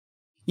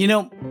You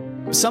know,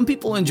 some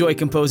people enjoy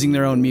composing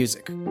their own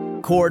music,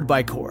 chord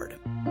by chord,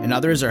 and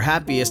others are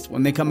happiest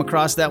when they come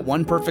across that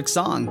one perfect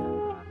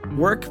song.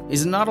 Work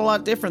is not a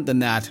lot different than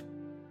that.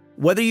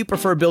 Whether you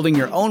prefer building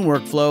your own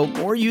workflow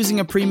or using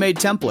a pre-made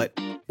template,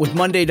 with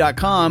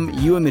Monday.com,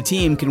 you and the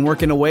team can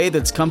work in a way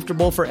that's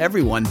comfortable for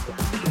everyone.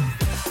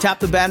 Tap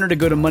the banner to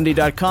go to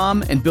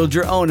Monday.com and build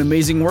your own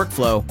amazing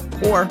workflow,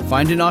 or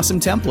find an awesome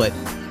template.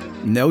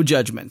 No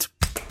judgment.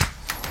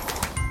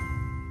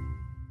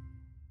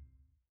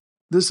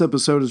 This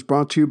episode is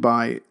brought to you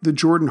by The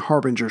Jordan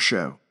Harbinger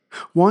Show.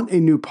 Want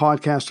a new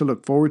podcast to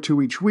look forward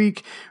to each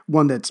week?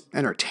 One that's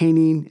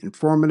entertaining,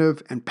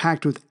 informative, and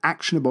packed with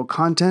actionable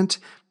content?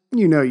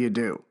 You know you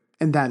do.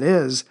 And that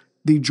is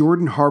The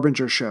Jordan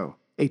Harbinger Show,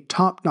 a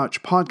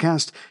top-notch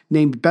podcast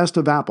named Best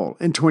of Apple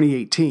in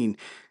 2018,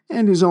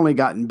 and who's only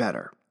gotten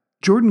better.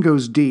 Jordan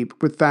goes deep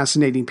with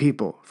fascinating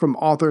people, from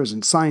authors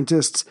and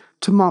scientists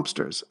to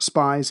mobsters,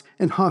 spies,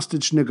 and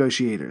hostage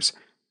negotiators.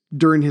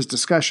 During his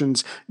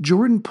discussions,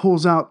 Jordan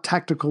pulls out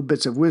tactical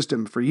bits of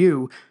wisdom for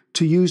you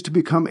to use to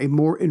become a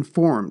more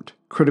informed,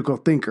 critical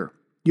thinker.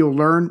 You'll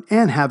learn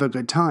and have a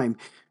good time.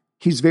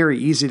 He's very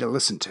easy to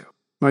listen to.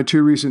 My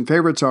two recent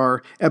favorites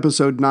are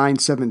Episode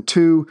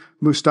 972,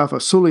 Mustafa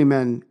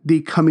Suleyman,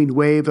 The Coming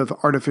Wave of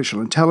Artificial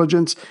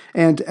Intelligence,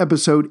 and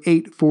Episode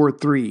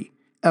 843,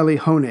 Eli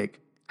Honig,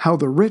 How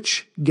the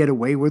Rich Get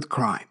Away with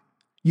Crime.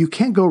 You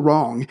can't go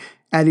wrong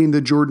adding The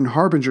Jordan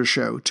Harbinger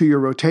Show to your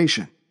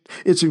rotation.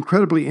 It's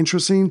incredibly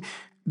interesting.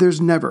 There's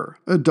never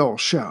a dull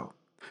show.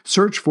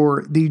 Search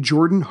for The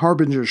Jordan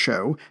Harbinger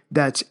Show,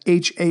 that's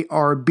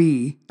Harb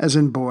as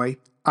in boy,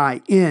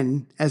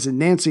 IN as in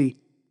Nancy,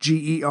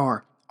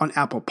 GER, on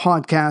Apple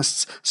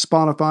Podcasts,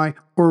 Spotify,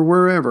 or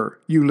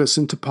wherever you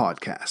listen to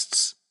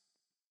podcasts.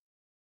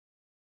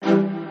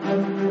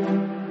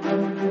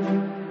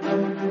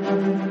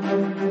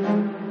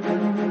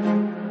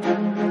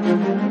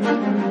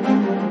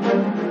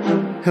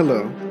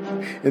 Hello,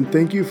 and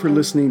thank you for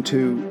listening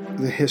to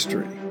The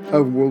History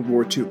of World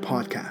War II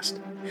podcast,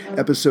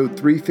 episode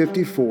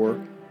 354,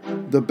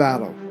 The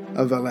Battle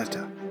of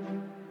Valletta.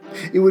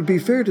 It would be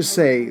fair to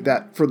say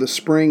that for the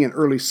spring and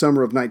early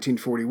summer of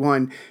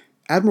 1941,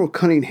 Admiral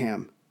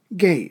Cunningham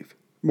gave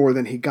more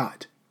than he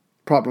got.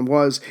 Problem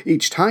was,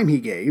 each time he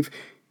gave,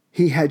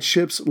 he had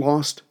ships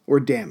lost or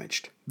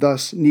damaged,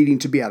 thus needing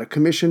to be out of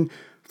commission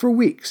for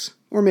weeks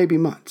or maybe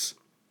months.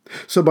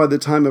 So by the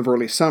time of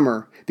early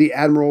summer, the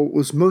Admiral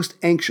was most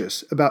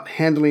anxious about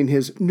handling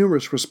his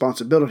numerous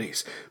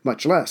responsibilities,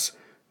 much less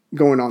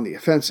going on the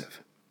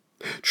offensive.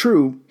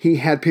 True, he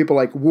had people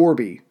like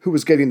Warby, who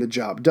was getting the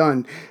job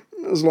done,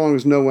 as long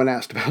as no one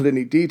asked about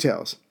any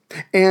details,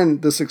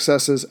 and the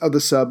successes of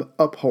the sub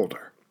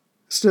Upholder.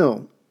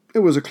 Still, it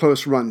was a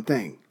close-run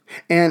thing,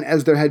 and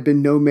as there had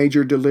been no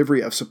major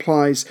delivery of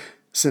supplies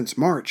since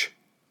March,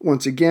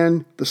 once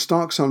again the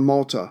stocks on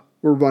Malta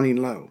were running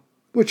low,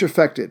 which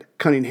affected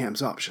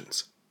Cunningham's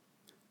options.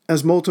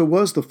 As Malta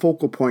was the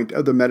focal point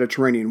of the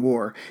Mediterranean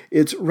War,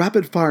 its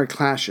rapid-fire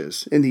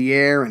clashes in the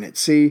air and at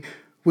sea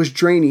was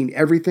draining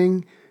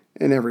everything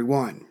and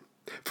everyone.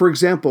 For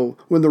example,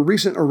 when the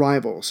recent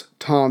arrivals,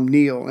 Tom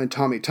Neal and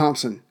Tommy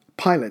Thompson,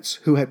 pilots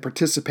who had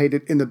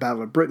participated in the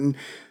Battle of Britain,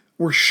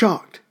 were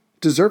shocked,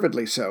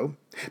 deservedly so,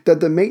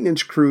 that the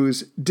maintenance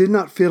crews did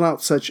not fill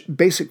out such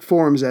basic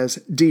forms as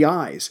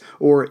DIs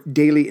or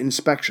daily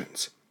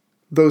inspections.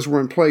 Those were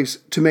in place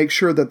to make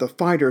sure that the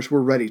fighters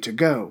were ready to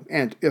go,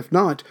 and if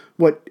not,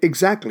 what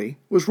exactly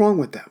was wrong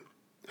with them.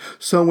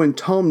 So when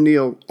Tom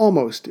Neal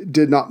almost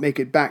did not make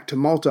it back to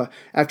Malta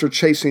after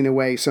chasing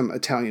away some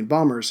Italian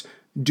bombers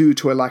due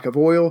to a lack of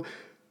oil,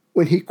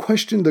 when he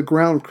questioned the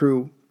ground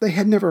crew, they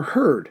had never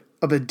heard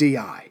of a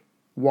DI.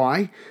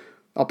 Why?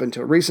 Up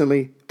until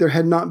recently, there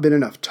had not been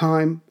enough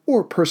time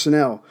or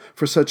personnel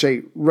for such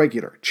a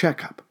regular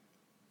checkup.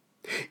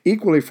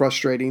 Equally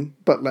frustrating,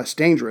 but less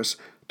dangerous,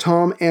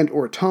 Tom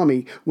and/or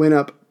Tommy went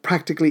up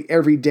practically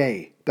every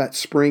day that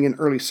spring and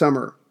early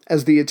summer,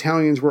 as the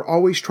Italians were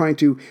always trying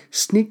to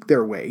sneak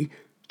their way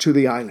to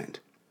the island.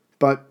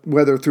 But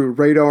whether through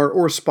radar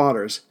or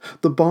spotters,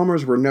 the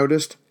bombers were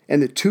noticed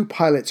and the two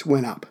pilots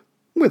went up,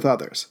 with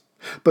others.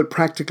 But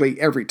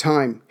practically every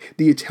time,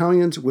 the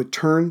Italians would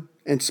turn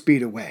and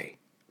speed away.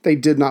 They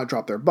did not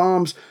drop their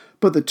bombs,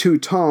 but the two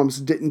Toms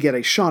didn't get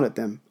a shot at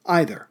them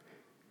either.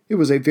 It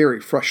was a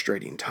very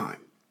frustrating time.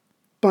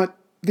 But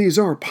these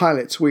are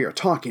pilots we are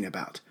talking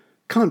about.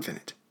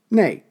 Confident,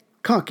 nay,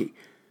 cocky.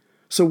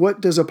 So what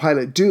does a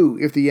pilot do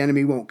if the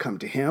enemy won't come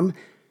to him?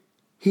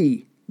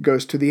 He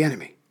goes to the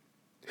enemy.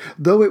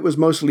 Though it was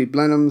mostly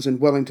Blenheims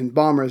and Wellington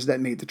bombers that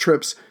made the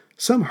trips,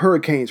 some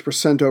Hurricanes were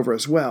sent over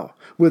as well,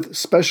 with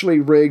specially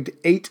rigged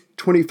 8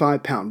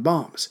 25-pound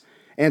bombs,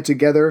 and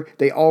together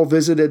they all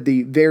visited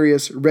the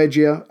various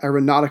Regia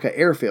Aeronautica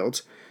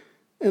airfields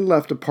and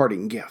left a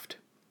parting gift.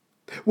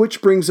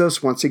 Which brings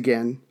us once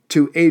again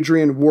to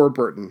Adrian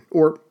Warburton,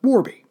 or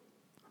Warby.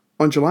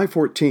 On July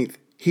 14th,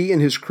 he and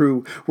his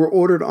crew were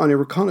ordered on a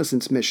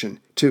reconnaissance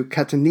mission to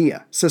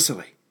Catania,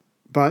 Sicily.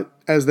 But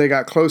as they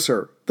got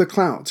closer, the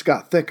clouds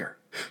got thicker,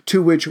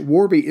 to which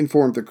Warby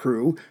informed the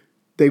crew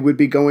they would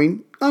be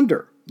going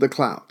under the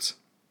clouds.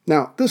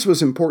 Now, this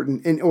was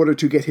important in order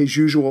to get his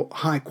usual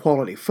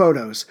high-quality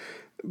photos,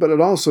 but it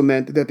also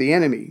meant that the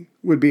enemy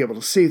would be able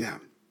to see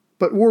them.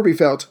 But Warby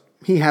felt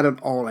he had it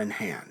all in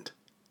hand.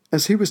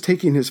 As he was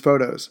taking his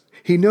photos,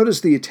 he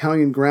noticed the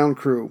Italian ground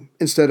crew,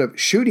 instead of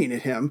shooting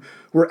at him,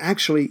 were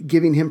actually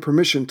giving him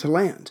permission to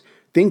land,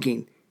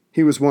 thinking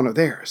he was one of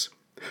theirs.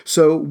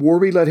 So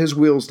Warby let his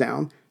wheels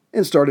down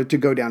and started to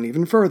go down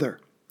even further.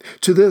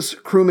 To this,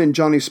 crewman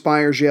Johnny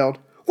Spires yelled,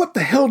 "What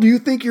the hell do you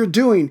think you're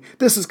doing?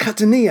 This is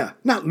Catania,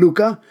 not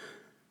Lucca."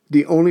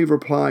 The only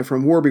reply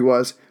from Warby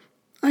was,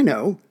 "I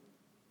know."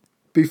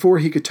 Before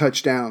he could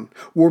touch down,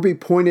 Warby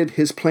pointed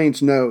his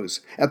plane's nose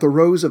at the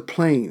rows of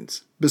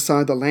planes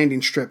beside the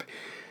landing strip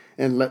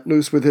and let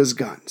loose with his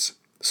guns.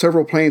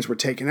 Several planes were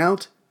taken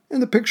out,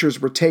 and the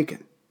pictures were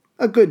taken.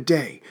 A good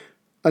day.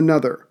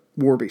 Another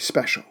Warby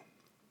special.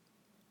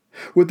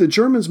 With the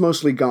Germans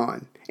mostly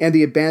gone, and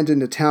the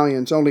abandoned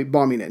Italians only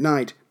bombing at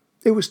night,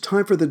 it was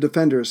time for the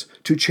defenders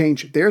to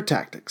change their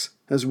tactics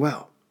as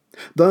well.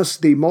 Thus,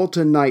 the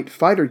Malta Night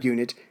Fighter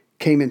Unit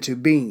came into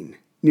being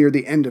near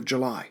the end of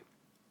July.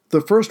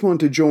 The first one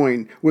to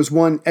join was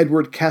one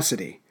Edward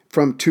Cassidy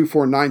from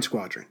 249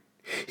 Squadron.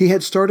 He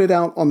had started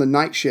out on the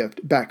night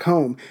shift back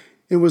home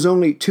and was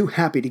only too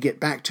happy to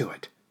get back to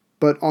it.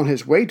 But on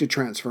his way to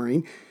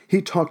transferring,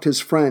 he talked his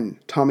friend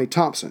Tommy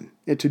Thompson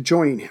into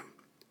joining him.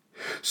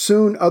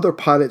 Soon other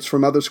pilots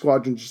from other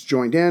squadrons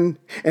joined in,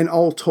 and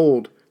all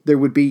told there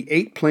would be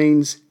 8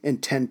 planes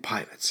and 10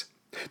 pilots.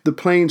 The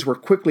planes were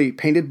quickly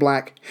painted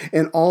black,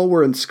 and all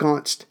were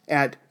ensconced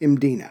at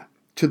Mdina,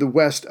 to the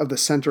west of the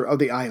center of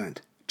the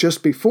island,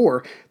 just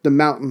before the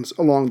mountains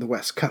along the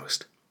west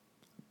coast.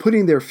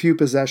 Putting their few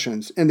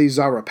possessions in the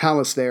Zara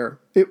Palace there,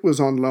 it was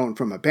on loan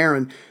from a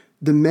baron,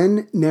 the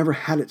men never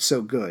had it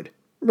so good,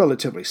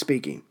 relatively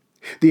speaking.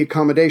 The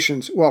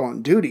accommodations, while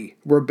on duty,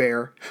 were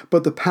bare,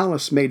 but the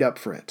palace made up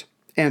for it,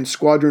 and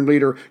squadron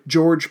leader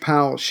George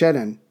Powell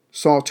Shedden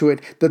saw to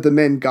it that the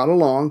men got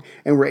along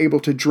and were able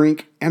to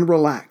drink and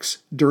relax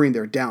during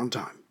their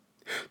downtime.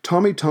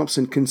 Tommy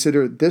Thompson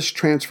considered this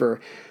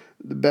transfer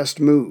the best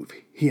move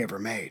he ever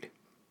made.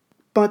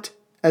 But,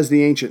 as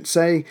the ancients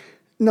say,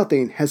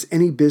 nothing has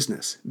any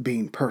business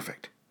being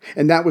perfect,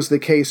 and that was the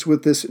case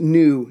with this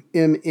new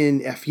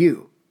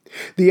MNFU.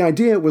 The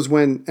idea was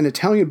when an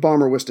Italian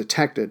bomber was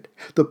detected,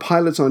 the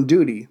pilots on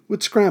duty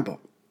would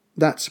scramble.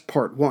 That's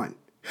part 1.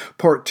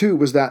 Part 2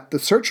 was that the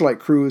searchlight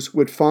crews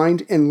would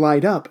find and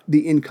light up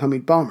the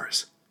incoming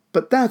bombers.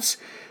 But that's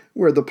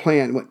where the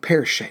plan went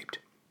pear-shaped.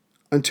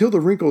 Until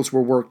the wrinkles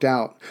were worked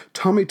out,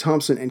 Tommy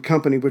Thompson and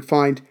company would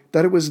find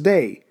that it was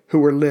they who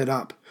were lit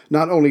up,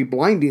 not only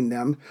blinding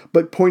them,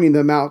 but pointing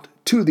them out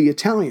to the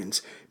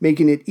Italians,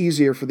 making it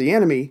easier for the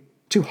enemy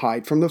to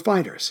hide from the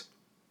fighters.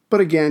 But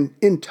again,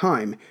 in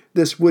time,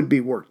 this would be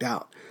worked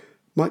out,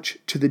 much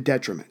to the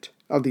detriment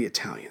of the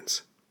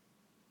Italians.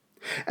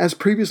 As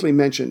previously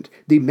mentioned,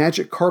 the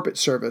Magic Carpet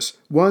Service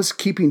was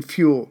keeping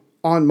fuel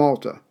on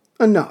Malta,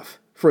 enough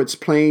for its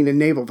plane and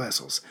naval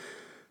vessels,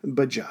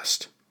 but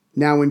just.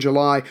 Now in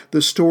July,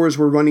 the stores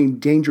were running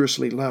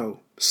dangerously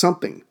low.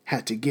 Something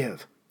had to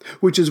give,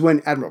 which is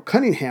when Admiral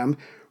Cunningham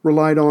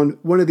relied on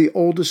one of the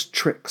oldest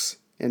tricks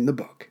in the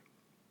book.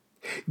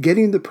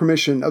 Getting the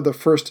permission of the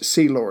First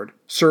Sea Lord,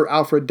 Sir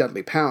Alfred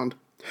Dudley Pound,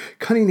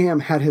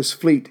 Cunningham had his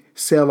fleet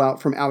sail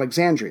out from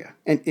Alexandria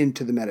and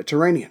into the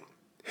Mediterranean.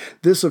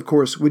 This, of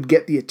course, would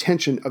get the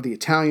attention of the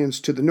Italians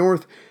to the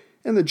north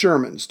and the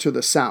Germans to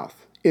the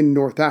south in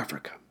North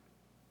Africa.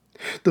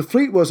 The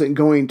fleet wasn't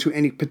going to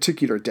any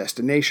particular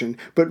destination,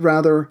 but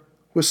rather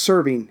was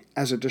serving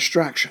as a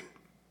distraction.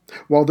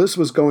 While this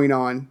was going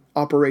on,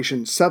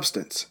 Operation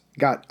Substance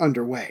got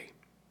underway.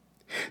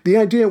 The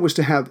idea was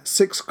to have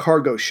 6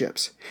 cargo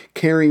ships,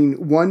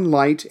 carrying 1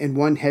 light and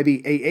 1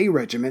 heavy AA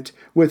regiment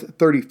with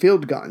 30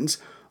 field guns,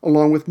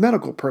 along with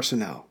medical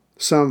personnel,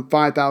 some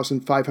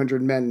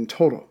 5,500 men in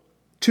total,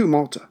 to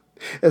Malta,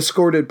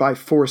 escorted by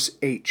Force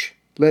H,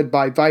 led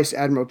by Vice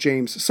Admiral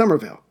James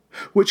Somerville,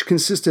 which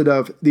consisted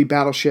of the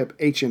battleship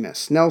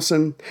HMS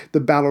Nelson, the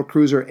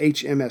battlecruiser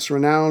HMS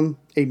Renown,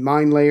 a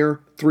mine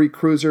layer, 3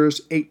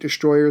 cruisers, 8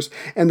 destroyers,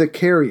 and the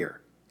carrier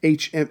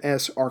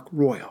HMS Ark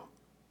Royal.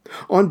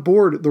 On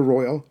board the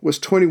Royal was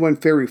 21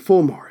 ferry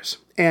Fulmars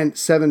and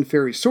 7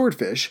 ferry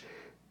Swordfish,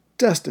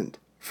 destined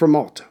for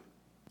Malta.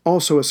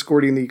 Also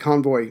escorting the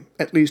convoy,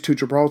 at least to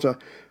Gibraltar,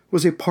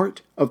 was a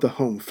part of the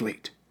home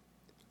fleet.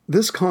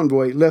 This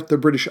convoy left the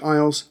British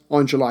Isles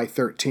on July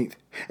 13th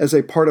as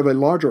a part of a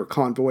larger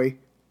convoy,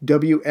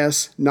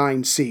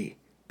 WS-9C.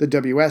 The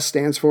WS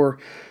stands for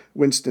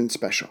Winston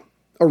Special,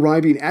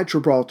 arriving at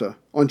Gibraltar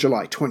on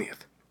July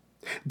 20th.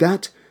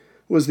 That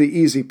was the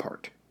easy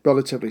part,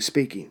 relatively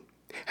speaking.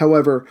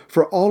 However,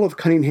 for all of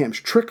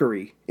Cunningham's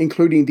trickery,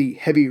 including the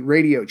heavy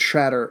radio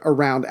chatter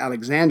around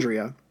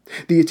Alexandria,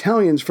 the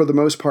Italians, for the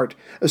most part,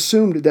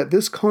 assumed that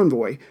this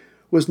convoy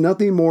was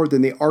nothing more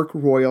than the Ark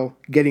Royal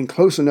getting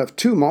close enough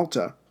to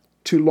Malta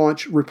to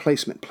launch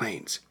replacement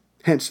planes.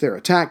 Hence their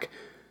attack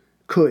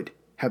could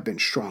have been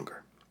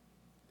stronger.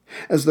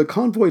 As the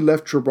convoy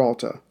left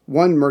Gibraltar,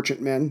 one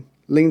merchantman,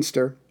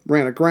 Leinster,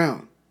 ran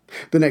aground.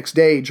 The next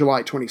day,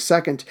 July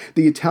 22nd,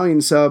 the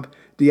Italian sub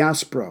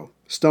Diaspro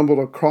stumbled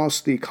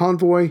across the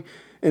convoy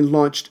and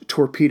launched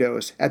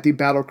torpedoes at the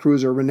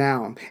battlecruiser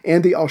Renown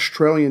and the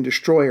Australian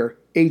destroyer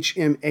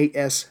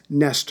HMAS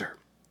Nestor.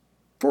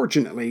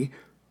 Fortunately,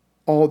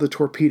 all the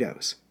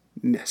torpedoes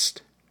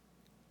missed.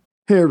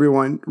 Hey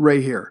everyone,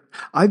 Ray here.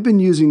 I've been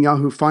using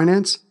Yahoo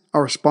Finance,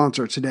 our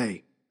sponsor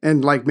today.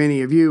 And like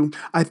many of you,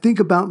 I think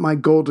about my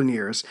golden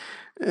years,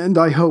 and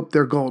I hope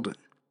they're golden.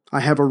 I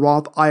have a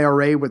Roth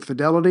IRA with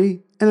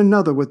Fidelity and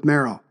another with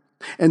Merrill,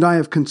 and I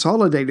have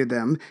consolidated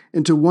them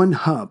into one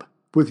hub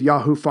with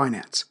Yahoo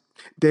Finance.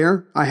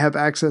 There, I have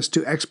access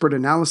to expert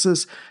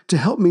analysis to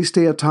help me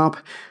stay atop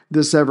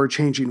this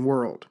ever-changing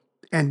world.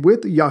 And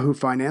with Yahoo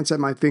Finance at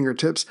my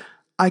fingertips,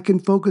 I can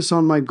focus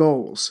on my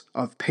goals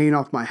of paying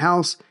off my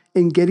house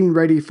and getting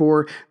ready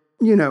for,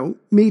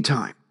 me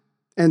time.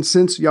 And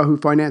since Yahoo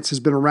Finance has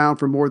been around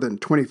for more than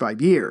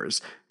 25 years,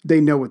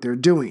 they know what they're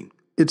doing.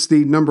 It's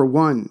the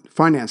 #1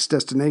 finance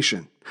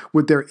destination,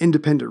 with their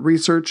independent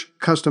research,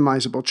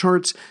 customizable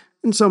charts,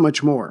 and so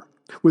much more.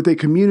 With a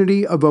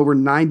community of over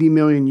 90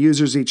 million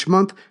users each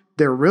month,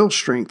 their real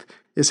strength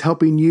is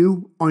helping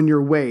you on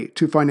your way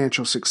to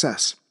financial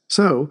success.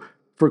 So,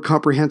 for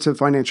comprehensive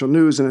financial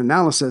news and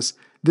analysis,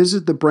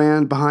 visit the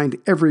brand behind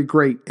every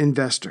great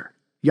investor,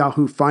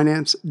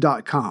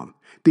 yahoofinance.com,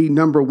 the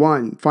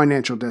 #1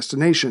 financial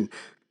destination,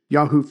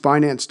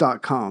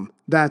 yahoofinance.com.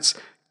 That's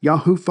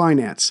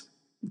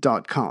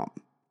yahoofinance.com.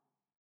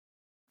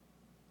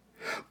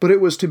 But it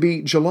was to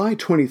be July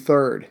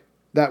 23rd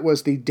that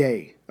was the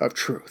day of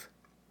truth.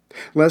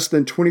 Less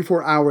than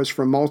 24 hours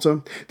from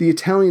Malta, the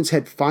Italians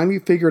had finally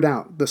figured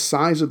out the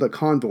size of the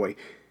convoy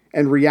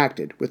and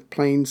reacted with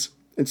planes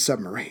and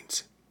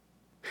submarines.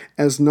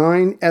 As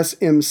 9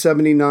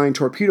 SM-79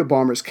 torpedo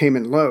bombers came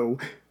in low,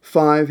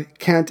 5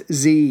 Kant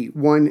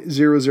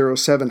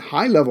Z-1007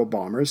 high-level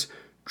bombers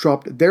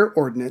dropped their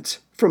ordnance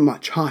from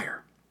much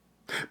higher.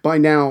 By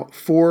now,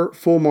 4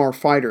 Fulmar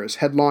fighters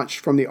had launched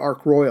from the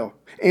Ark Royal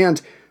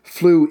and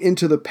flew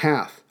into the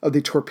path of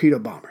the torpedo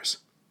bombers.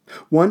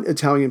 One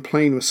Italian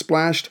plane was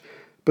splashed,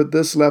 but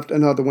this left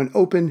another one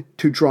open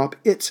to drop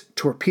its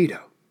torpedo.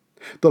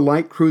 The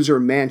light cruiser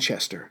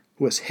Manchester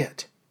was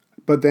hit.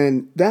 But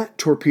then that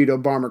torpedo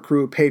bomber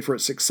crew paid for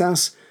its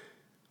success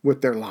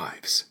with their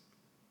lives.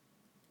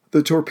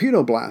 The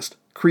torpedo blast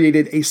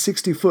created a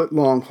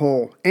 60-foot-long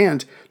hole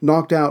and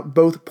knocked out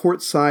both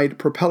port side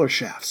propeller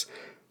shafts.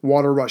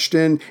 Water rushed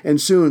in,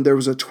 and soon there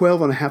was a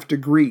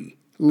 12.5-degree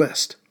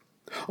list.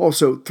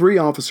 Also, 3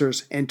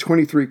 officers and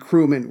 23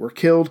 crewmen were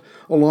killed,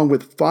 along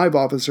with 5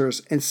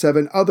 officers and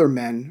 7 other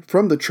men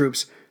from the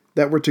troops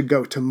that were to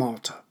go to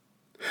Malta.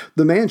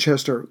 The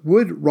Manchester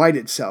would right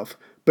itself,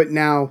 but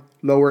now,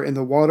 lower in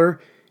the water,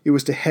 it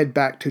was to head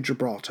back to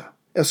Gibraltar,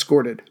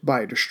 escorted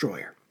by a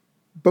destroyer.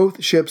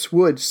 Both ships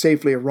would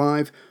safely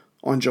arrive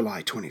on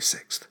July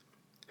 26th.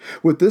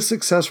 With this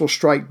successful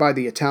strike by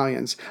the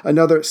Italians,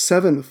 another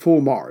 7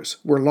 Fulmars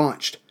were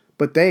launched,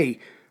 but they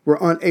were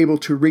unable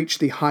to reach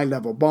the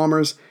high-level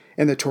bombers,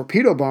 and the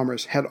torpedo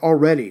bombers had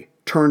already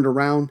turned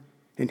around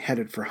and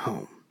headed for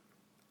home.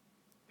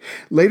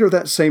 Later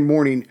that same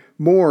morning,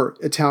 more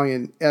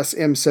Italian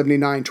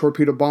SM-79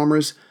 torpedo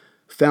bombers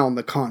found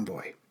the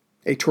convoy.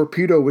 A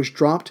torpedo was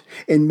dropped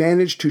and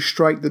managed to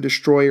strike the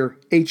destroyer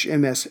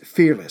HMS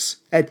Fearless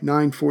at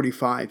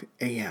 9:45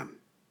 a.m.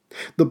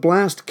 The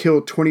blast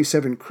killed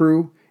 27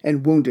 crew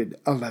and wounded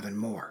 11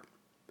 more.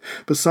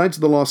 Besides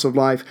the loss of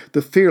life,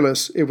 the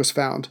Fearless, it was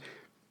found,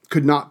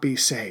 could not be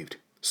saved.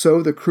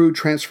 So the crew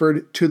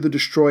transferred to the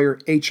destroyer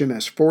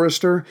HMS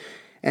Forester,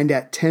 and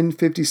at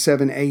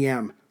 10:57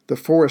 a.m., the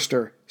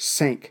Forester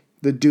sank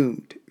the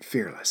doomed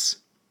Fearless.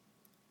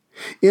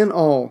 In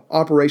all,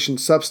 Operation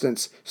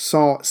Substance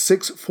saw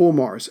 6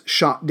 Fulmars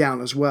shot down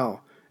as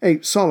well,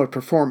 a solid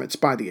performance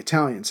by the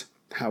Italians.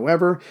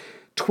 However,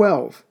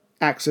 12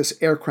 Axis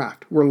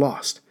aircraft were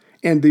lost,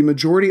 and the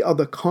majority of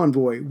the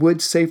convoy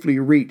would safely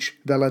reach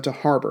Valletta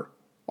Harbor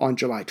on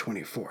July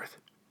 24th.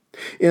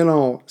 In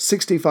all,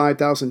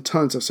 65,000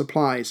 tons of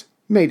supplies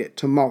made it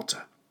to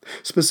Malta,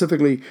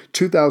 specifically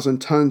 2,000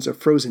 tons of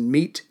frozen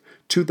meat,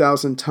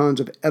 2,000 tons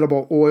of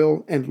edible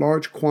oil, and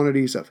large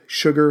quantities of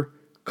sugar,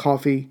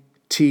 coffee,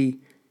 tea,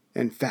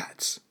 and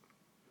fats.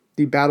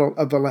 The Battle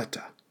of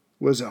Valletta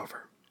was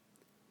over.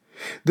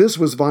 This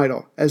was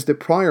vital, as the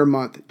prior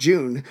month,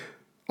 June,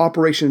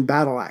 Operation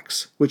Battle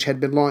Axe, which had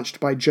been launched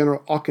by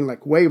General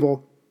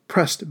Auchinleck-Wavell,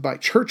 pressed by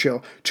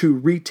Churchill to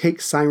retake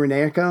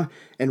Cyrenaica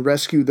and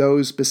rescue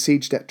those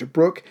besieged at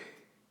Tobruk,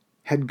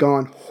 had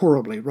gone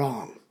horribly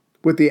wrong,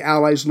 with the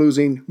Allies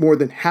losing more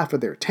than half of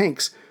their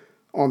tanks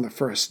on the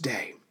first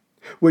day,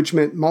 which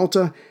meant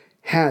Malta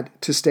had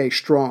to stay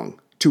strong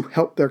to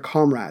help their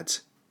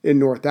comrades in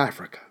North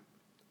Africa.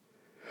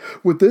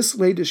 With this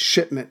latest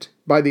shipment,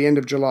 by the end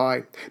of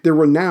July, there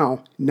were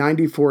now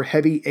 94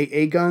 heavy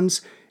AA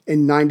guns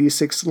and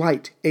 96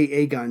 light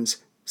AA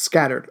guns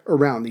scattered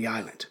around the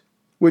island,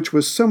 which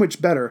was so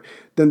much better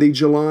than the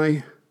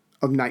July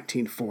of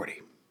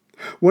 1940.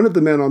 One of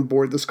the men on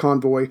board this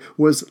convoy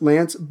was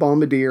Lance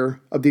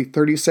Bombardier of the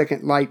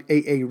 32nd Light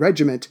AA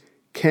Regiment,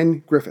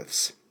 Ken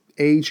Griffiths,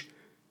 age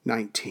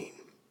 19.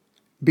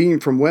 Being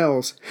from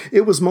Wales,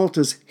 it was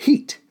Malta's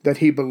heat that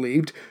he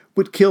believed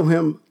would kill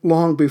him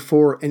long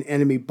before an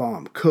enemy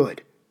bomb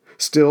could.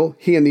 Still,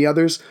 he and the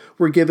others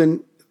were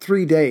given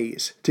 3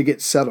 days to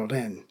get settled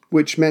in,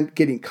 which meant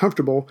getting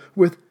comfortable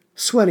with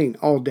sweating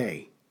all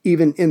day,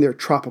 even in their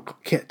tropical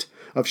kit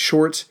of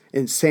shorts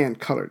and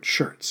sand-colored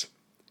shirts.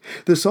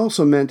 This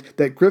also meant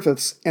that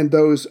Griffiths and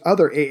those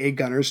other AA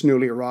gunners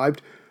newly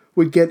arrived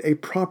would get a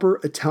proper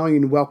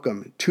Italian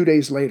welcome 2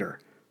 days later,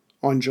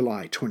 on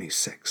July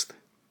 26th.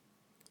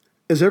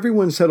 As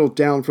everyone settled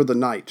down for the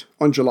night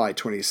on July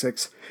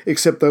 26th,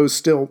 except those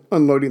still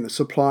unloading the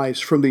supplies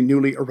from the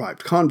newly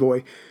arrived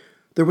convoy,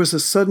 there was a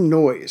sudden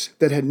noise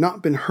that had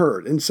not been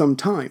heard in some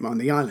time on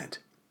the island.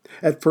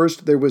 At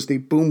first there was the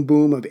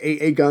boom-boom of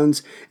AA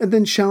guns, and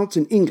then shouts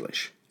in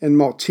English and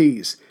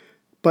Maltese,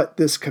 but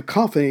this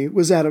cacophony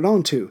was added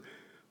onto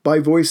by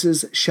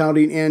voices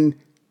shouting in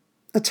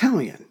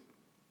Italian.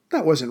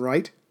 That wasn't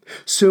right.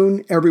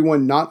 Soon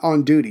everyone not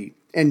on duty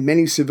and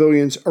many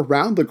civilians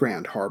around the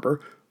Grand Harbor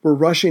were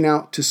rushing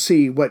out to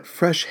see what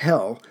fresh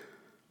hell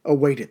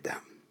awaited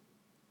them.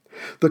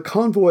 The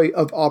convoy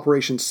of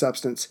Operation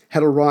Substance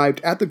had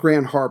arrived at the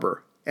Grand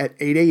Harbor at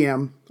 8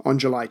 a.m. on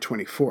July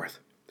 24th.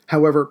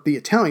 However, the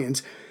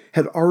Italians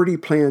had already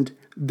planned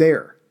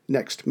their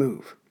next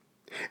move.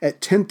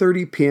 At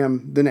 10:30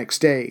 p.m. the next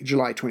day,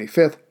 July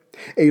 25th,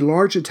 a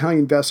large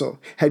Italian vessel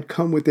had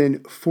come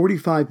within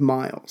 45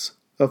 miles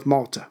of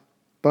Malta.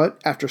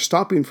 But after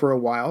stopping for a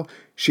while,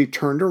 she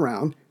turned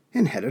around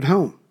and headed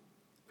home.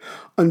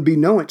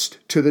 Unbeknownst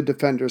to the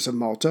defenders of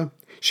Malta,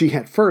 she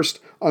had first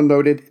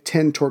unloaded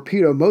 10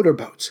 torpedo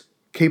motorboats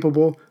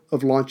capable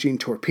of launching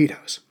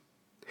torpedoes.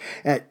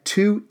 At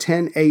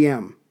 2:10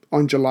 a.m.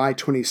 on July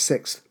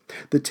 26th,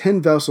 the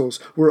 10 vessels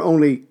were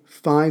only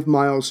 5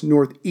 miles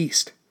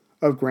northeast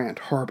of Grand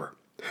Harbor.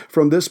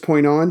 From this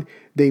point on,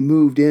 they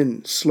moved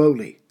in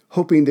slowly,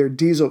 hoping their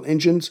diesel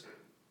engines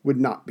would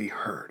not be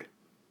heard.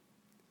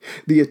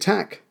 The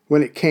attack,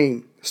 when it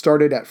came,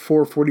 started at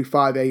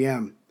 4:45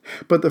 a.m.,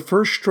 but the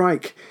first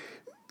strike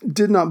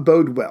did not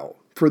bode well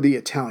for the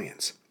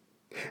Italians.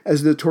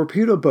 As the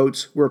torpedo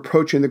boats were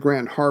approaching the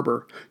Grand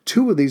Harbor,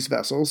 2 of these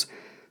vessels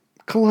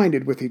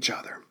collided with each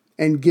other,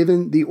 and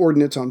given the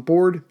ordnance on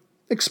board,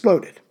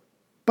 exploded.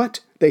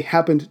 But they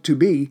happened to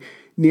be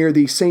near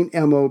the St.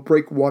 Elmo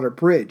breakwater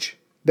bridge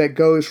that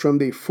goes from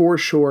the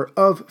foreshore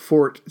of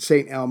Fort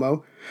St.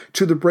 Elmo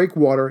to the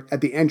breakwater at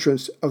the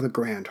entrance of the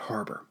Grand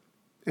Harbor.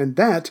 And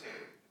that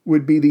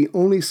would be the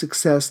only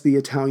success the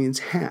Italians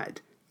had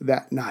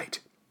that night.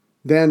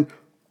 Then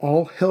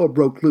all hell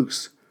broke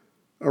loose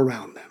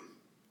around them.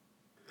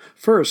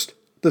 First,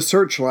 the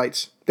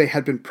searchlights they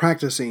had been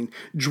practicing,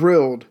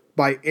 drilled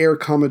by Air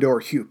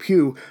Commodore Hugh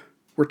Pugh,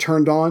 were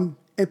turned on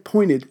and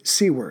pointed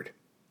seaward.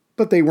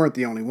 But they weren't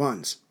the only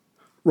ones.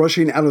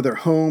 Rushing out of their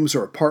homes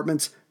or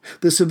apartments,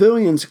 the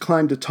civilians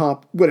climbed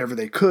atop whatever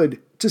they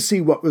could to see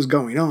what was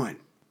going on.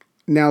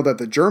 Now that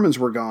the Germans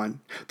were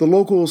gone, the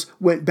locals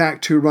went back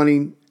to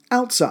running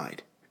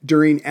outside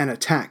during an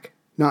attack,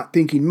 not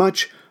thinking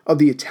much of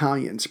the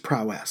Italians'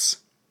 prowess.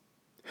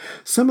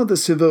 Some of the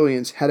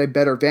civilians had a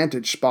better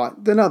vantage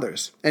spot than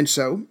others, and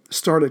so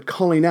started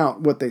calling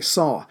out what they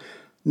saw,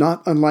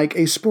 not unlike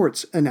a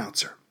sports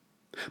announcer.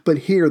 But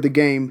here the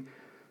game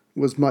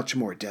was much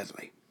more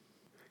deadly.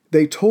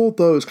 They told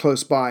those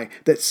close by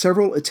that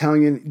several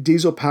Italian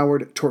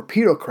diesel-powered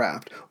torpedo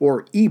craft,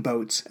 or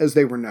E-boats as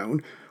they were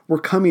known, were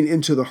coming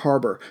into the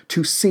harbor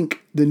to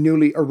sink the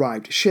newly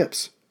arrived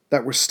ships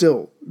that were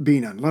still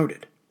being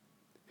unloaded.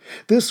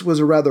 This was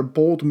a rather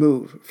bold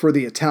move for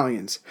the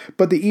Italians,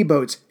 but the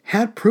E-boats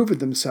had proven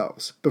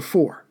themselves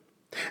before.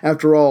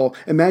 After all,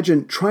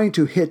 imagine trying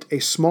to hit a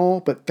small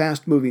but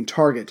fast-moving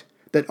target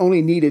that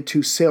only needed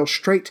to sail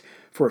straight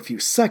for a few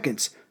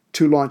seconds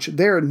to launch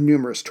their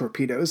numerous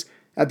torpedoes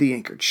at the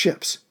anchored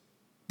ships.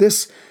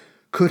 This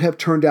could have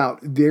turned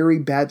out very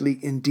badly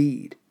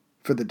indeed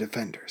for the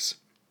defenders.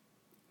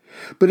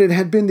 But it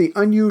had been the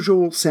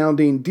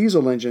unusual-sounding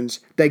diesel engines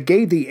that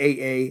gave the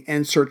AA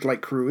and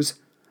searchlight crews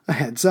a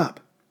heads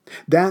up.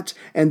 That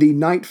and the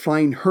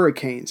night-flying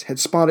hurricanes had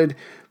spotted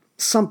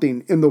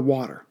something in the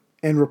water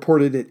and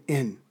reported it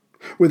in.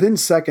 Within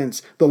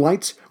seconds, the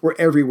lights were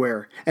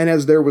everywhere, and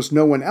as there was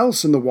no one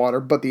else in the water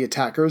but the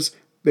attackers,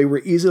 they were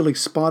easily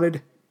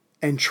spotted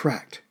and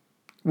tracked,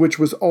 which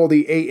was all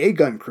the AA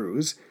gun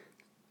crews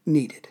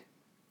needed.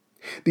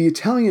 The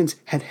Italians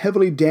had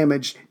heavily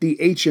damaged the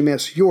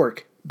HMS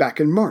York back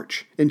in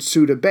March in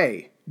Ceuta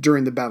Bay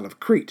during the Battle of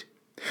Crete.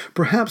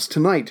 Perhaps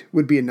tonight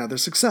would be another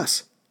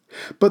success.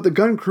 But the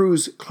gun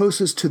crews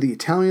closest to the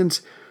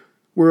Italians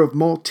were of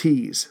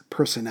Maltese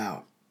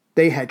personnel.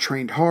 They had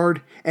trained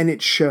hard, and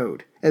it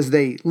showed as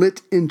they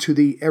lit into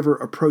the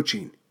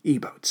ever-approaching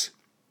E-boats.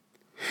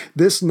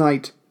 This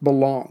night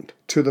belonged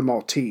to the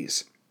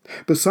Maltese.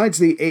 Besides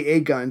the AA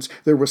guns,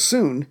 there were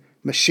soon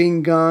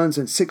machine guns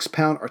and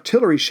 6-pound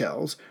artillery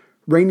shells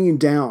raining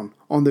down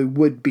on the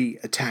would-be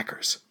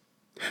attackers.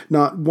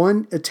 Not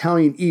one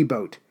Italian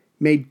E-boat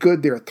made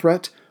good their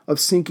threat of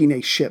sinking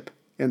a ship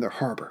in their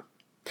harbor.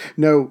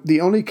 No,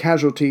 the only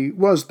casualty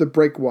was the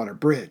breakwater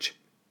bridge.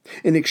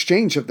 In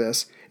exchange of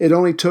this, it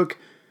only took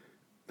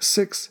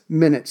 6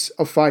 minutes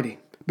of fighting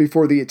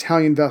before the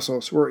Italian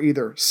vessels were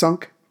either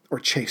sunk or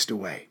chased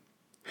away.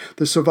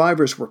 The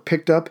survivors were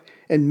picked up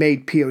and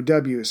made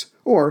POWs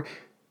or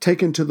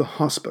taken to the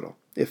hospital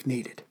if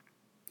needed.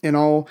 In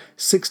all,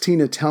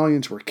 16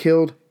 Italians were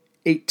killed,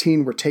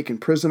 18 were taken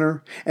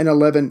prisoner, and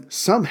 11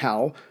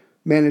 somehow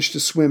managed to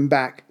swim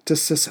back to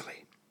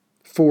Sicily.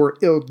 For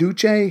Il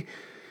Duce,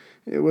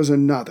 it was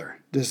another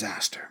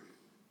disaster.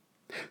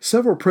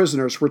 Several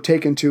prisoners were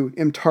taken to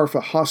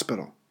Imtarfa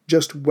Hospital,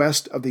 just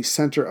west of the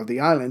center of the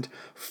island,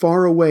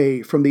 far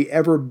away from the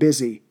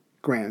ever-busy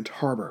Grand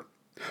Harbor.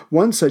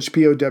 One such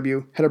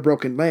POW had a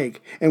broken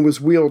leg and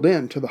was wheeled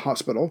into the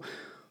hospital,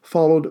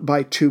 followed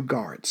by 2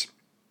 guards.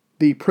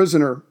 The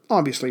prisoner,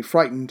 obviously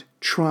frightened,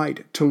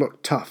 tried to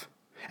look tough.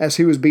 As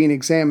he was being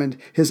examined,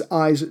 his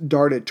eyes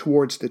darted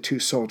towards the 2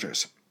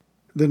 soldiers.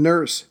 The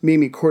nurse,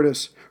 Mimi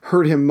Cordes,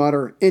 heard him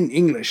mutter in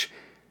English,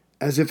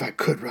 "As if I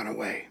could run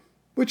away,"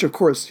 which of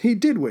course he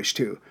did wish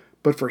to,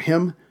 but for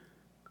him,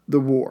 the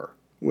war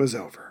was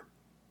over.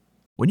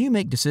 When you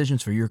make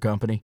decisions for your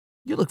company,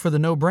 you look for the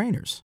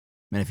no-brainers.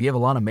 And if you have a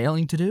lot of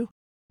mailing to do,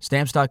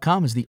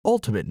 Stamps.com is the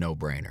ultimate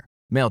no-brainer.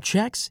 Mail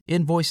checks,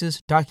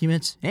 invoices,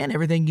 documents, and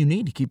everything you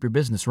need to keep your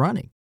business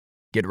running.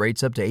 Get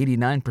rates up to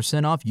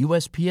 89% off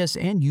USPS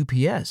and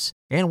UPS.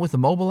 And with the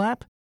mobile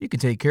app, you can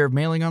take care of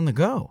mailing on the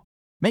go.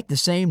 Make the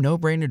same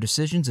no-brainer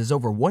decisions as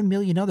over 1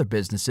 million other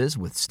businesses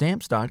with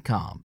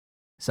Stamps.com.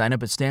 Sign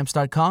up at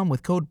Stamps.com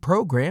with code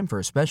PROGRAM for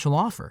a special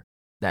offer.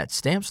 That's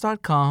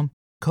Stamps.com,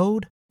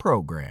 code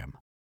PROGRAM.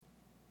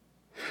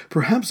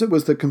 Perhaps it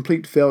was the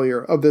complete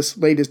failure of this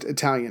latest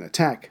Italian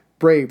attack,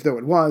 brave though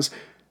it was,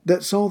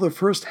 that saw the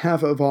first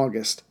half of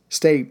August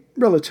stay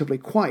relatively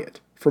quiet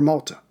for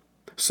Malta.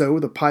 So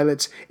the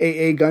pilots,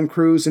 AA gun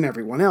crews, and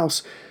everyone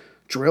else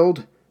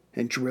drilled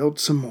and drilled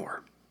some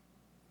more.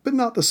 But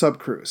not the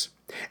sub-crews.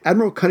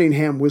 Admiral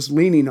Cunningham was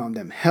leaning on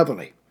them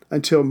heavily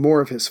until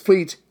more of his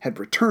fleet had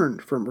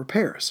returned from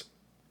repairs.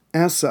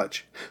 As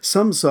such,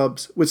 some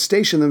subs would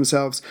station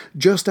themselves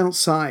just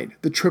outside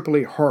the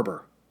Tripoli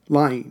harbor,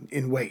 lying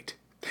in wait.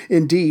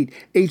 Indeed,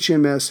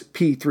 HMS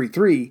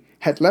P-33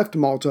 had left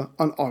Malta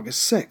on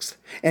August 6th,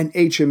 and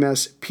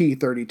HMS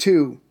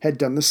P-32 had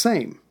done the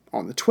same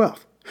on the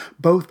 12th,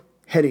 both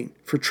heading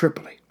for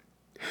Tripoli.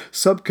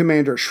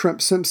 Sub-Commander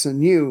Shrimp Simpson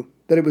knew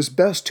that it was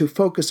best to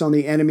focus on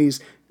the enemy's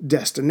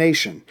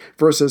destination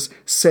versus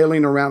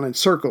sailing around in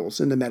circles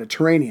in the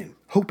Mediterranean,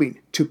 hoping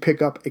to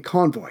pick up a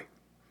convoy.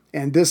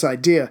 And this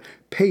idea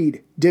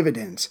paid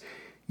dividends,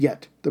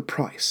 yet the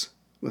price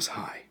was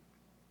high.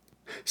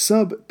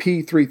 Sub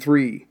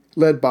P-33,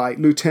 led by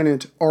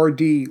Lieutenant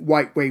R.D.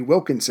 Whiteway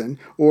Wilkinson,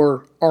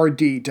 or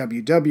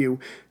RDWW,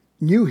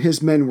 knew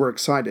his men were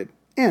excited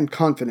and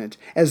confident,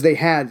 as they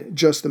had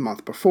just the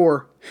month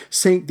before,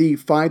 sank the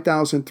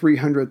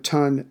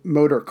 5,300-ton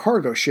motor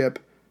cargo ship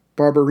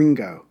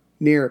Barbaringo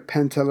near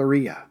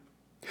Pantelleria.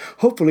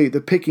 Hopefully the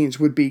pickings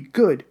would be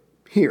good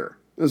here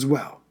as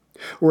well,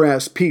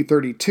 whereas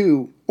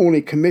P-32,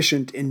 only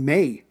commissioned in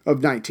May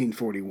of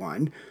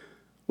 1941,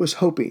 was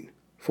hoping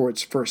for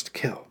its first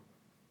kill.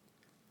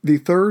 The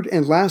third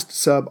and last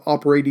sub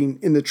operating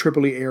in the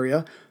Tripoli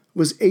area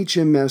was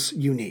HMS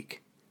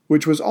Unique,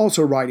 which was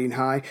also riding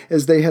high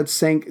as they had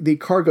sank the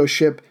cargo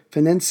ship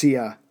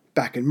Venetia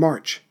back in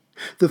March.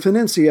 The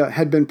Venetia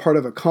had been part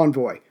of a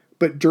convoy,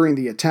 but during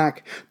the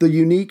attack, the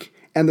Unique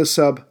and the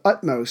sub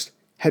Utmost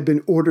had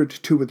been ordered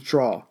to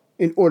withdraw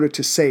in order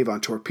to save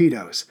on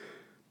torpedoes.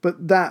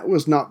 But that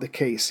was not the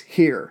case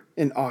here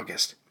in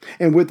August,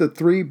 and with the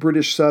 3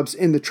 British subs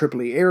in the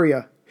Tripoli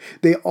area,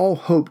 they all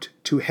hoped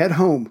to head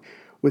home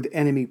with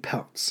enemy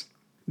pelts,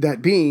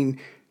 that being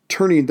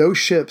turning those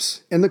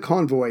ships in the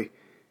convoy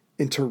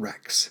into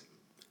wrecks.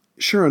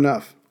 Sure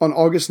enough, on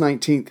August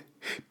 19th,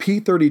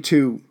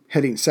 P-32,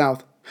 heading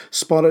south,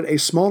 spotted a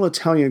small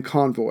Italian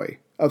convoy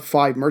of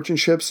 5 merchant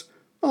ships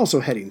also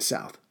heading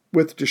south,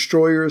 with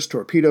destroyers,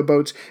 torpedo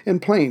boats,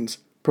 and planes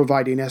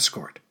providing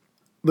escort.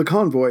 The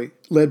convoy,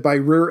 led by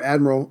Rear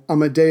Admiral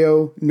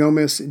Amadeo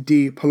Nomis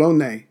di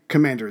Polone,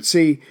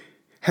 Commander-at-Sea,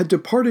 had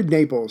departed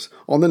Naples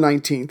on the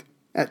 19th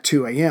at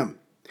 2 a.m.,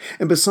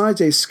 and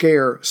besides a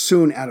scare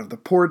soon out of the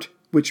port,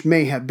 which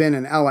may have been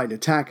an Allied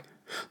attack,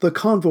 the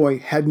convoy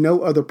had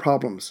no other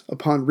problems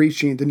upon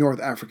reaching the North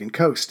African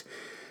coast,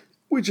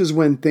 which is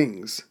when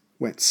things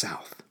went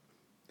south.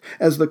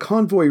 As the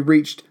convoy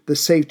reached the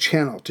safe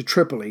channel to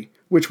Tripoli,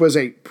 which was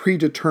a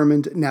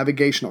predetermined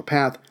navigational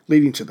path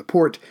leading to the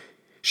port,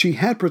 she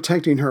had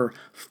protecting her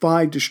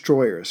 5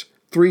 destroyers,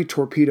 3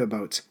 torpedo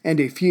boats, and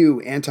a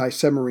few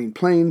anti-submarine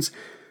planes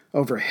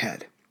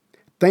overhead.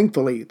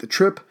 Thankfully, the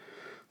trip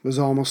was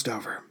almost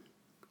over.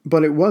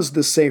 But it was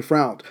the safe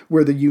route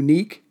where the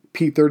Unique,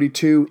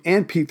 P-32,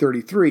 and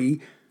P-33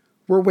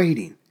 were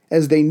waiting,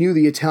 as they knew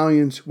the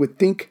Italians would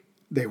think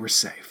they were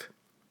safe.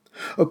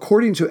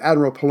 According to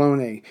Admiral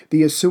Poloni,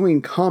 the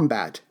ensuing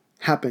combat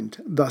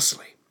happened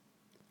thusly.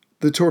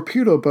 The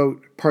torpedo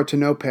boat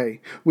Partenope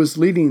was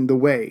leading the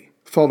way,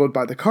 followed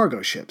by the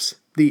cargo ships,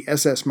 the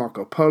SS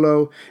Marco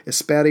Polo,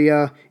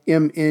 Esperia,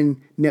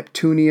 MN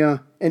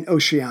Neptunia, and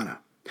Oceana.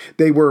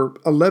 They were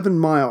 11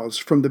 miles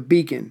from the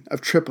beacon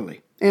of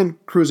Tripoli and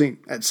cruising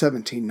at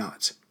 17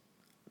 knots.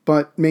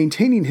 But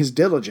maintaining his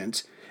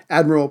diligence,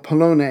 Admiral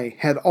Poloni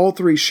had all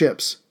three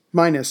ships,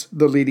 minus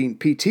the leading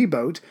PT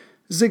boat,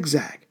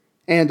 zigzag,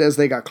 and as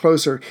they got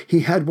closer, he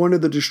had one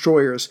of the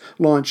destroyers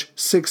launch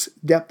 6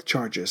 depth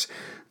charges,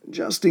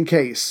 just in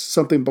case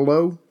something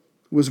below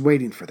was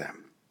waiting for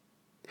them.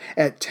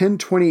 At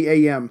 10:20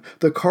 a.m.,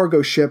 the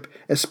cargo ship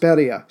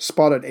Esperia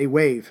spotted a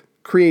wave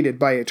created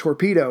by a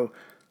torpedo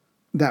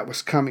that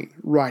was coming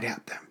right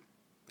at them.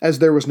 As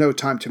there was no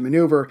time to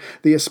maneuver,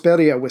 the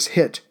Esperia was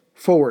hit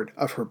forward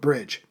of her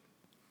bridge.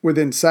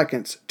 Within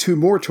seconds, 2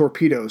 more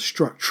torpedoes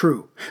struck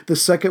true, the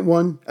second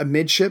one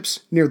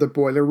amidships near the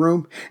boiler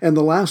room, and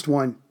the last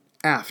one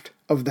aft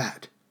of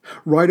that.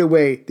 Right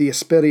away, the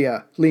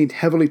Esperia leaned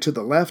heavily to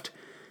the left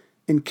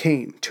and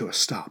came to a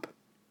stop.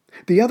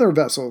 The other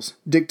vessels,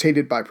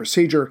 dictated by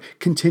procedure,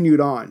 continued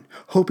on,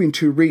 hoping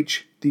to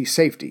reach the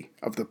safety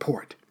of the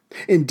port.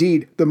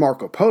 Indeed, the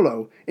Marco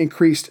Polo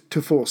increased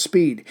to full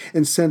speed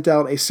and sent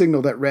out a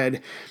signal that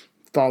read,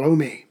 "Follow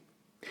me."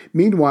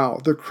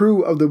 Meanwhile, the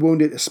crew of the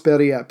wounded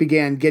Esperia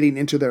began getting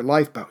into their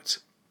lifeboats.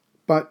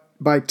 But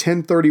by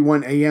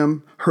 10:31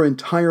 a.m., her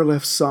entire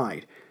left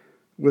side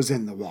was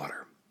in the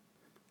water.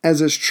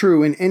 As is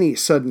true in any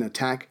sudden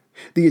attack,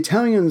 the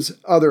Italians,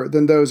 other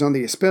than those on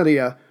the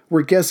Esperia,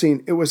 were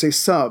guessing it was a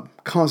sub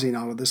causing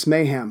all of this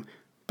mayhem,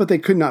 but they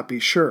could not be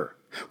sure,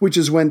 which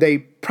is when they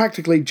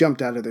practically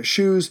jumped out of their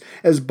shoes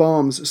as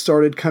bombs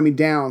started coming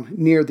down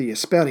near the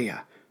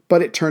Esperia.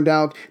 But it turned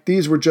out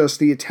these were just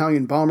the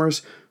Italian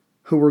bombers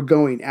who were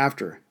going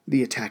after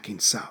the attacking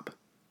sub.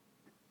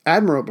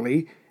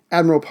 Admirably,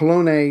 Admiral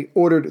Poloni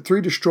ordered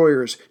 3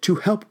 destroyers to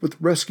help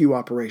with rescue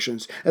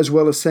operations, as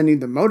well as sending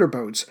the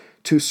motorboats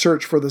to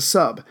search for the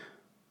sub,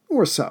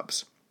 or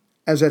subs.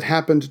 As had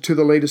happened to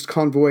the latest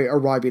convoy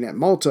arriving at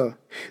Malta,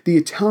 the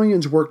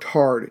Italians worked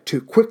hard to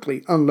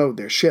quickly unload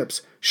their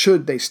ships,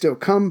 should they still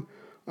come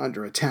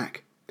under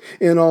attack.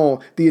 In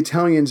all, the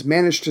Italians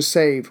managed to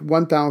save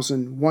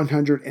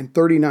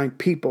 1,139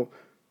 people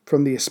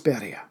from the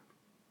Esperia.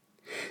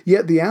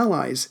 Yet the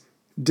Allies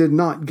did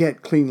not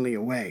get cleanly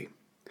away.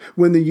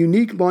 When the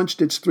Unique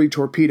launched its 3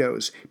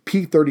 torpedoes,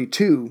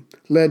 P-32,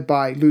 led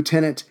by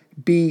Lieutenant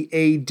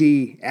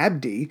B.A.D.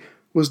 Abdi,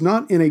 was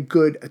not in a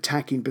good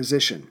attacking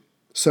position.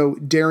 So,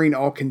 daring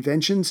all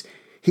conventions,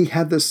 he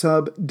had the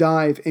sub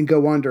dive and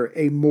go under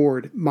a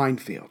moored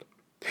minefield.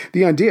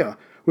 The idea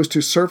was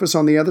to surface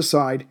on the other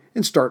side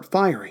and start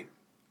firing.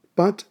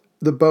 But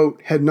the boat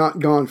had not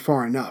gone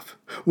far enough.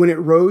 When it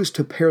rose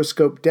to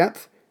periscope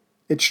depth,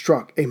 it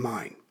struck a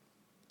mine.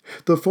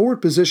 The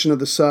forward position of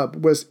the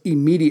sub was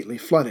immediately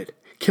flooded,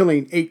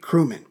 killing 8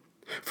 crewmen.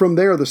 From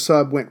there, the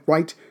sub went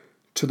right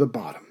to the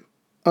bottom.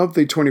 Of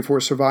the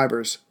 24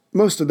 survivors,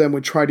 most of them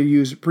would try to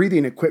use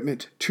breathing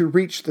equipment to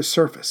reach the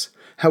surface.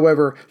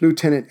 However,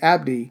 Lieutenant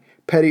Abdi,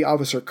 Petty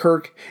Officer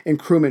Kirk, and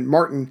crewman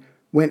Martin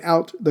went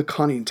out the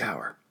conning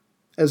tower.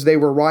 As they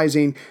were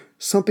rising,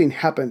 something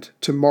happened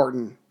to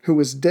Martin, who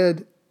was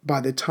dead by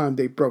the time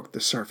they broke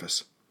the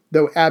surface,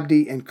 though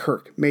Abdi and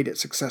Kirk made it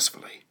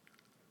successfully.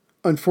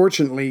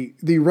 Unfortunately,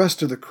 the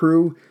rest of the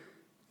crew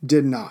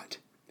did not.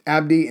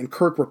 Abdi and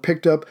Kirk were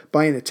picked up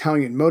by an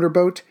Italian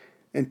motorboat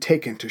and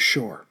taken to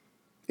shore.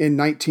 In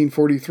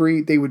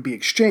 1943, they would be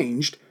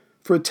exchanged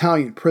for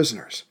Italian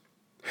prisoners.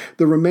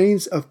 The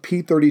remains of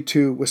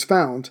P-32 was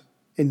found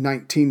in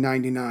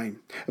 1999,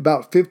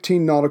 about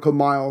 15 nautical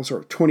miles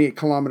or 28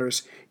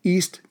 kilometers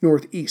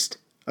east-northeast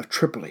of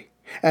Tripoli,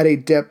 at a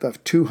depth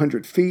of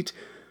 200 feet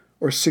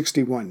or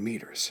 61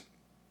 meters.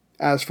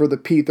 As for the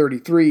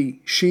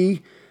P-33,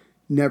 she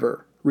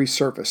never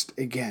resurfaced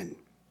again.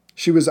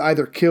 She was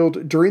either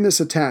killed during this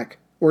attack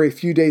or a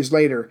few days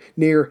later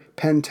near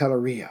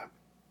Pantelleria.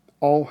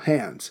 All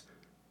hands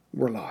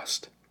were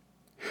lost,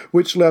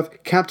 which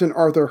left Captain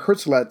Arthur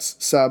Herzlet's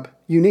sub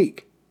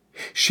Unique.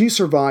 She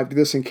survived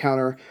this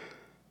encounter,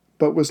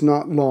 but was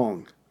not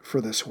long for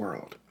this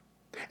world.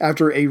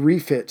 After a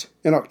refit,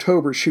 in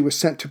October she was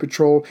sent to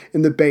patrol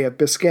in the Bay of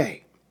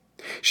Biscay.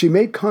 She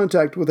made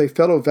contact with a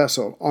fellow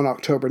vessel on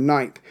October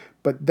 9th,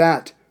 but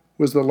that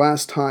was the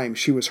last time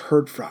she was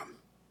heard from.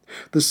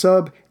 The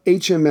sub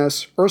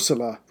HMS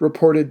Ursula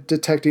reported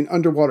detecting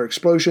underwater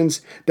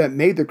explosions that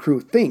made the crew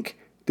think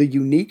the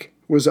Unique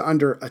was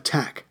under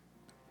attack.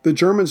 The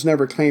Germans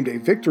never claimed a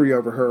victory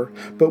over her,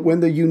 but when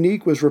the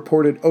Unique was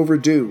reported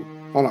overdue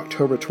on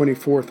October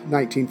 24,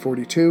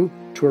 1942,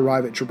 to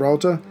arrive at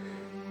Gibraltar,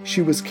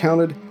 she was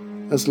counted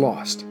as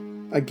lost,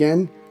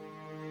 again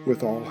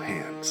with all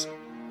hands.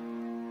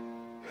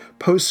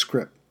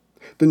 Postscript.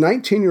 The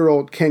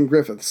 19-year-old Ken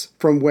Griffiths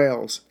from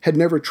Wales had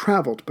never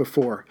traveled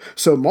before,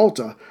 so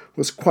Malta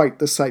was quite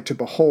the sight to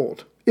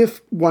behold,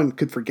 if one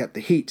could forget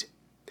the heat.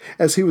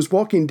 As he was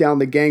walking down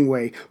the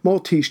gangway,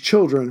 Maltese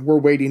children were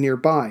waiting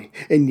nearby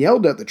and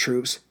yelled at the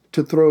troops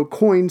to throw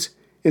coins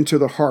into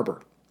the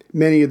harbor.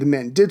 Many of the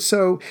men did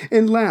so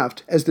and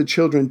laughed as the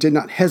children did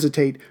not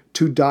hesitate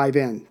to dive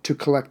in to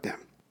collect them.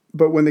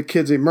 But when the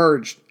kids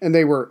emerged, and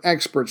they were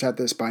experts at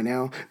this by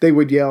now, they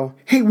would yell,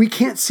 "Hey, we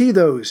can't see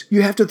those.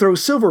 You have to throw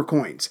silver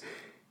coins."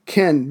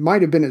 Ken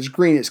might have been as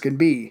green as can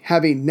be,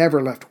 having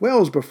never left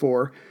Wales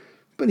before,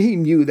 but he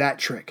knew that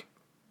trick.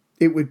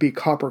 It would be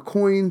copper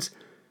coins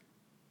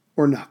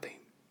or nothing.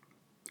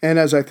 And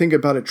as I think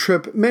about a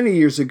trip many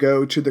years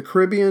ago to the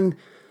Caribbean,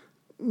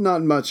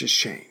 not much has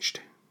changed.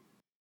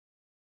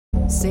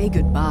 Say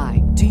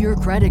goodbye to your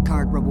credit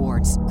card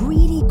rewards.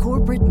 Greedy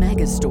corporate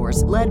mega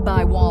stores, led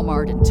by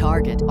Walmart and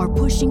Target, are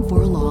pushing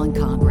for a law in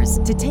Congress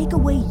to take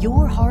away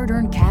your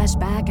hard-earned cash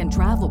back and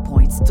travel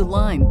points to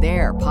line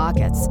their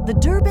pockets. The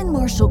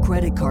Durbin-Marshall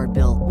credit card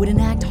bill would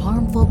enact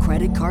harmful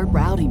credit card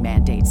routing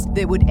mandates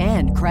that would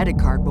end credit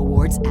card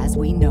rewards as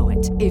we know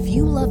it. If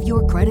you love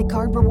your credit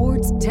card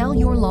rewards, tell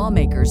your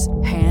lawmakers,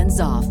 hands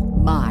off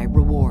my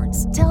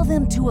rewards. Tell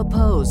them to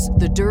oppose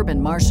the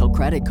Durbin-Marshall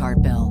credit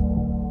card bill.